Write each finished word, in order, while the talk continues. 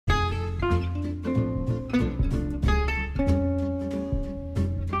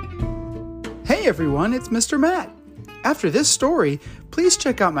Hey everyone, it's Mr. Matt. After this story, please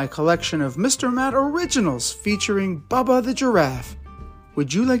check out my collection of Mr. Matt Originals featuring Bubba the Giraffe.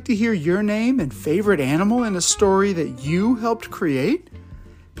 Would you like to hear your name and favorite animal in a story that you helped create?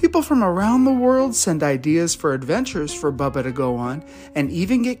 People from around the world send ideas for adventures for Bubba to go on and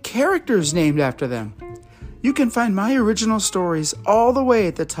even get characters named after them. You can find my original stories all the way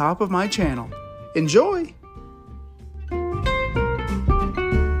at the top of my channel. Enjoy!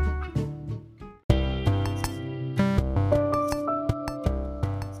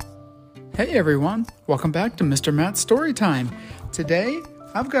 Hey everyone, welcome back to Mr. Matt's Storytime. Today,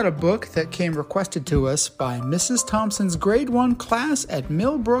 I've got a book that came requested to us by Mrs. Thompson's grade 1 class at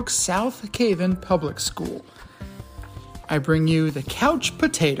Millbrook South Caven Public School. I bring you The Couch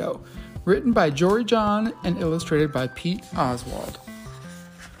Potato, written by Jory John and illustrated by Pete Oswald.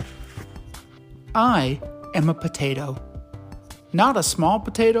 I am a potato. Not a small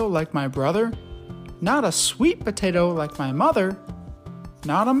potato like my brother, not a sweet potato like my mother,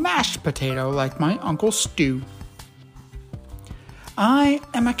 not a mashed potato like my Uncle Stu. I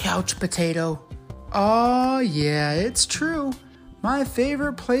am a couch potato. Oh yeah, it's true. My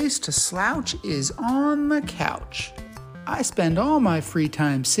favorite place to slouch is on the couch. I spend all my free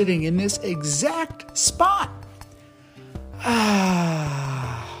time sitting in this exact spot.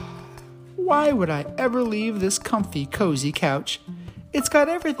 Why would I ever leave this comfy, cozy couch? It's got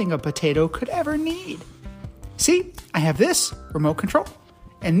everything a potato could ever need. See, I have this remote control,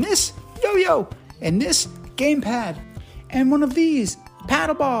 and this yo-yo, and this gamepad, and one of these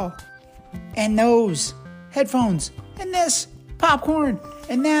paddleball, and those headphones, and this popcorn,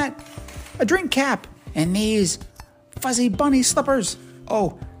 and that a drink cap, and these fuzzy bunny slippers.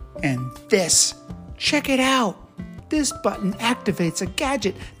 Oh, and this. Check it out. This button activates a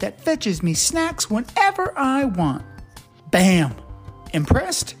gadget that fetches me snacks whenever I want. Bam!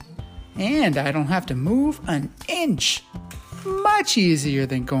 Impressed? And I don't have to move an inch. Much easier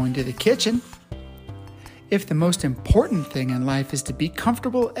than going to the kitchen. If the most important thing in life is to be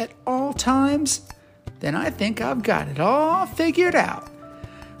comfortable at all times, then I think I've got it all figured out.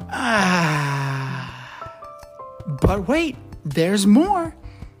 But wait, there's more.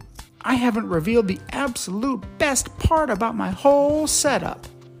 I haven't revealed the absolute best part about my whole setup.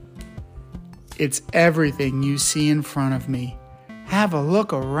 It's everything you see in front of me. Have a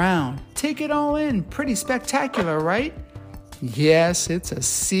look around. Take it all in. Pretty spectacular, right? Yes, it's a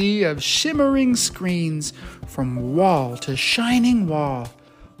sea of shimmering screens from wall to shining wall.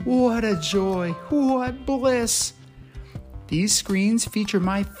 What a joy, what bliss. These screens feature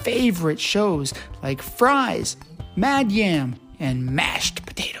my favorite shows like Fries, Mad Yam, and Mashed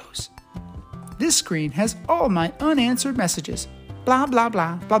Potatoes. This screen has all my unanswered messages. Blah, blah,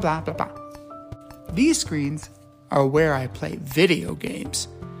 blah, blah, blah, blah, blah. These screens are where I play video games.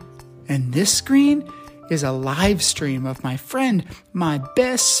 And this screen is a live stream of my friend, my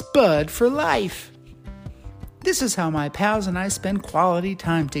best spud for life. This is how my pals and I spend quality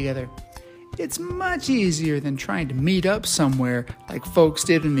time together. It's much easier than trying to meet up somewhere like folks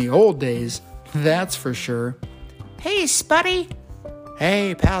did in the old days, that's for sure. Hey, Spuddy!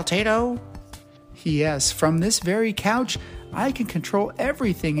 Hey, Paltato! Yes, from this very couch, I can control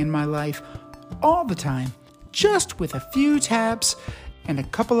everything in my life all the time, just with a few taps and a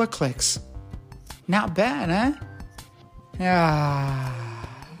couple of clicks. Not bad, huh?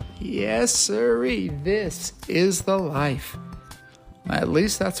 Yes, sirree, this is the life. At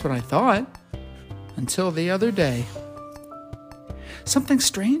least that's what I thought. Until the other day. Something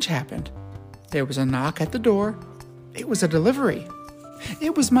strange happened. There was a knock at the door. It was a delivery.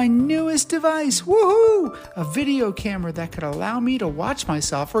 It was my newest device. Woohoo! A video camera that could allow me to watch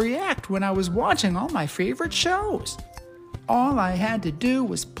myself react when I was watching all my favorite shows. All I had to do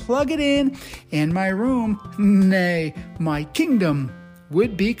was plug it in, and my room, nay, my kingdom,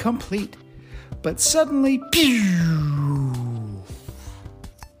 would be complete. But suddenly, pew!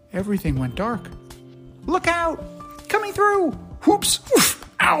 Everything went dark. Look out! Coming through! Whoops! Oof!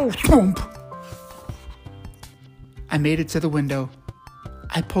 Ow! Boom! I made it to the window.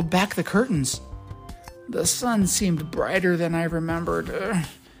 I pulled back the curtains. The sun seemed brighter than I remembered.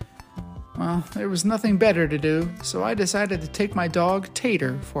 Well, there was nothing better to do, so I decided to take my dog,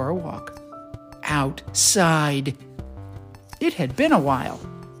 Tater, for a walk. Outside. It had been a while.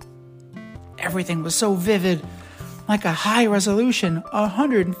 Everything was so vivid, like a high-resolution,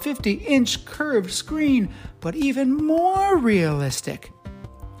 150-inch curved screen, but even more realistic.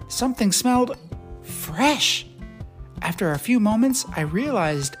 Something smelled fresh. After a few moments, I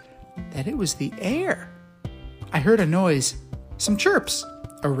realized that it was the air. I heard a noise, some chirps,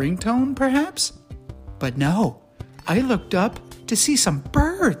 a ringtone perhaps? But no, I looked up to see some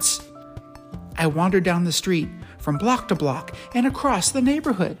birds. I wandered down the street, from block to block, and across the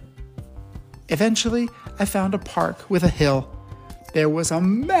neighborhood. Eventually, I found a park with a hill. There was a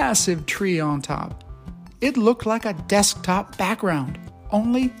massive tree on top. It looked like a desktop background,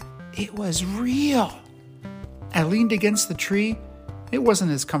 only it was real. I leaned against the tree. It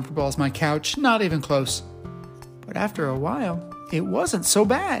wasn't as comfortable as my couch, not even close. But after a while, it wasn't so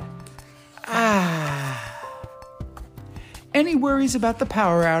bad. Any worries about the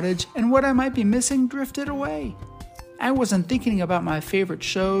power outage and what I might be missing drifted away. I wasn't thinking about my favorite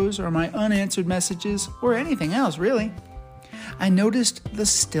shows or my unanswered messages or anything else, really. I noticed the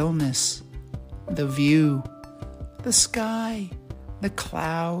stillness, the view, the sky, the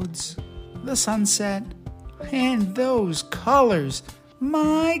clouds, the sunset, and those colors.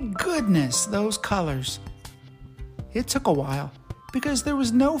 My goodness, those colors. It took a while because there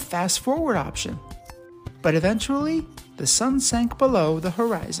was no fast forward option. But eventually, the sun sank below the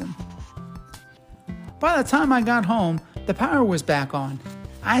horizon. By the time I got home, the power was back on.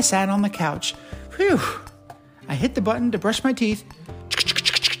 I sat on the couch. Phew! I hit the button to brush my teeth.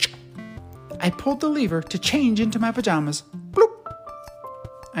 I pulled the lever to change into my pajamas. Bloop!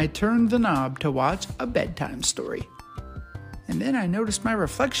 I turned the knob to watch a bedtime story. And then I noticed my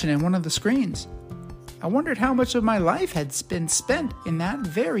reflection in one of the screens. I wondered how much of my life had been spent in that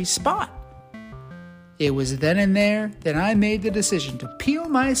very spot. It was then and there that I made the decision to peel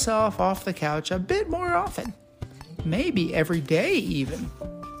myself off the couch a bit more often. Maybe every day even.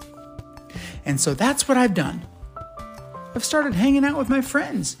 And so that's what I've done. I've started hanging out with my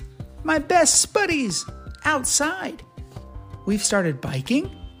friends, my best buddies, outside. We've started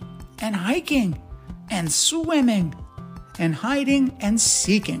biking and hiking and swimming and hiding and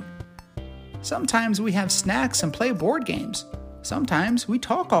seeking. Sometimes we have snacks and play board games. Sometimes we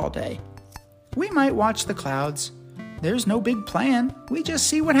talk all day. We might watch the clouds. There's no big plan. We just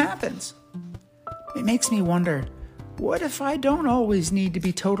see what happens. It makes me wonder, what if I don't always need to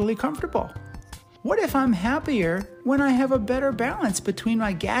be totally comfortable? What if I'm happier when I have a better balance between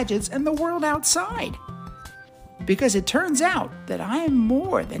my gadgets and the world outside? Because it turns out that I am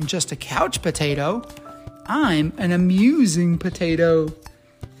more than just a couch potato. I'm an amusing potato.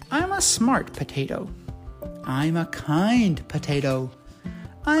 I'm a smart potato. I'm a kind potato.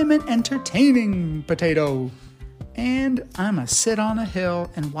 I'm an entertaining potato. And I'm a sit on a hill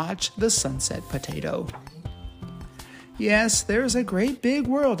and watch the sunset potato. Yes, there's a great big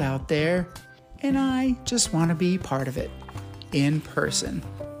world out there, and I just want to be part of it, in person.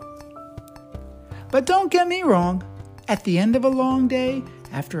 But don't get me wrong, at the end of a long day,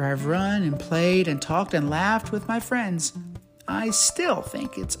 after I've run and played and talked and laughed with my friends, I still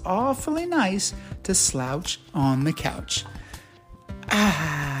think it's awfully nice to slouch on the couch.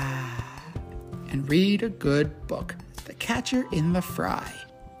 And read a good book, The Catcher in the Fry.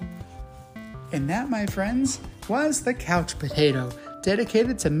 And that, my friends, was The Couch Potato,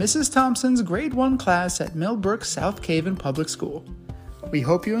 dedicated to Mrs. Thompson's grade 1 class at Millbrook South Caven Public School. We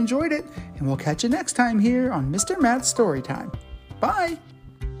hope you enjoyed it, and we'll catch you next time here on Mr. Matt's Storytime. Bye!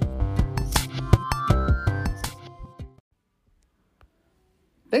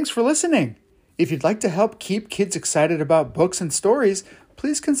 Thanks for listening. If you'd like to help keep kids excited about books and stories,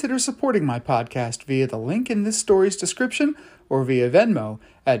 please consider supporting my podcast via the link in this story's description or via Venmo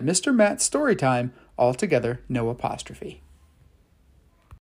at Mr. Matt's Storytime, altogether no apostrophe.